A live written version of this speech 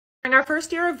In our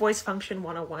first year of Voice Function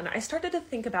 101, I started to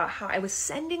think about how I was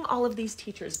sending all of these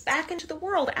teachers back into the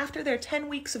world after their 10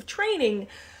 weeks of training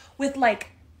with like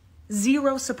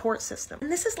zero support system.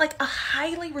 And this is like a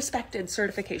highly respected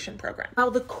certification program.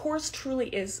 While the course truly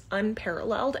is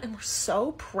unparalleled and we're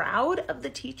so proud of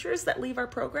the teachers that leave our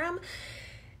program,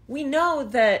 we know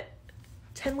that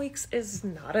 10 weeks is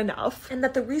not enough and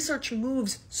that the research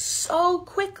moves so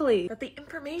quickly that the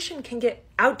information can get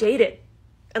outdated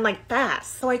and like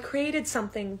fast. So I created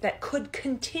something that could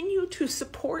continue to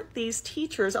support these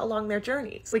teachers along their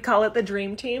journeys. We call it the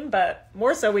Dream Team, but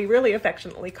more so we really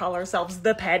affectionately call ourselves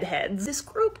the PED Heads. This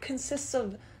group consists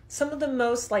of some of the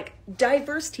most like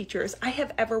diverse teachers I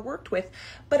have ever worked with,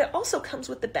 but it also comes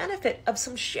with the benefit of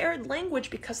some shared language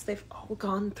because they've all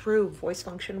gone through Voice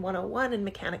Function 101 and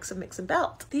Mechanics of Mix and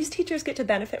Belt. These teachers get to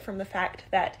benefit from the fact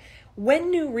that when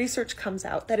new research comes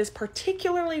out that is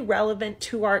particularly relevant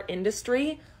to our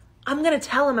industry, I'm going to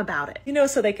tell them about it,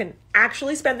 so they can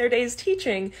actually spend their days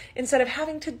teaching instead of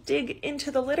having to dig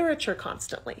into the literature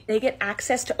constantly. They get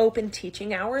access to open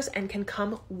teaching hours and can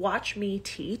come watch me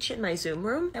teach in my Zoom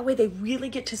room. That way they really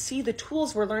get to see the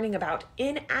tools we're learning about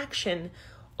in action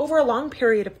over a long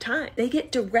period of time. They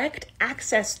get direct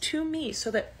access to me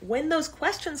so that when those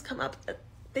questions come up,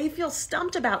 they feel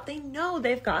stumped about, they know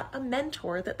they've got a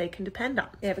mentor that they can depend on.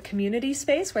 They have a community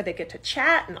space where they get to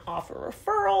chat and offer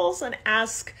referrals and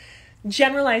ask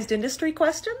generalized industry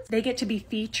questions. They get to be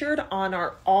featured on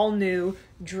our all-new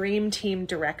Dream Team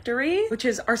directory, which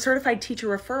is our certified teacher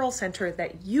referral center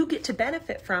that you get to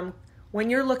benefit from when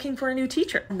you're looking for a new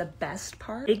teacher. And the best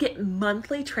part, they get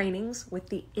monthly trainings with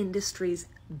the industry's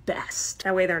best.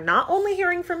 That way they're not only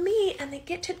hearing from me, and they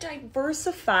get to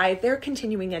diversify their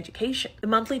continuing education. The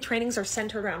monthly trainings are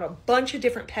centered around a bunch of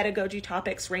different pedagogy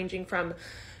topics ranging from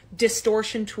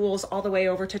distortion tools all the way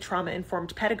over to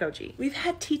trauma-informed pedagogy. We've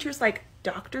had teachers like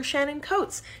Dr. Shannon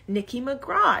Coates, Nikki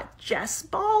McGraw, Jess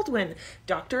Baldwin,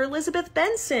 Dr. Elizabeth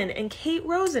Benson, and Kate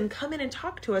Rosen come in and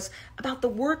talk to us about the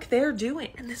work they're doing.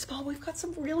 And this fall, we've got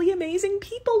some really amazing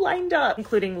people lined up,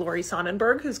 including Lori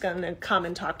Sonnenberg, who's going to come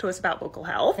and talk to us about vocal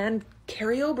health, and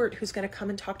Carrie Obert, who's going to come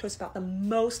and talk to us about the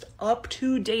most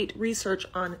up-to-date research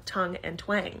on tongue and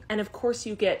twang. And of course,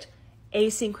 you get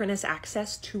asynchronous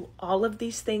access to all of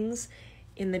these things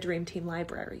in the Dream Team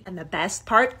library. And the best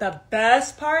part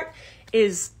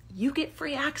is you get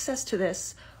free access to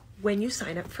this when you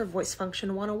sign up for Voice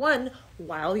Function 101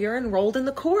 while you're enrolled in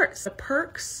the course. The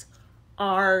perks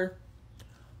are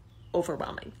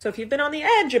overwhelming. So if you've been on the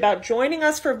edge about joining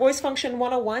us for Voice Function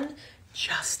 101,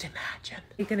 just imagine.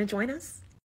 Are you going to join us?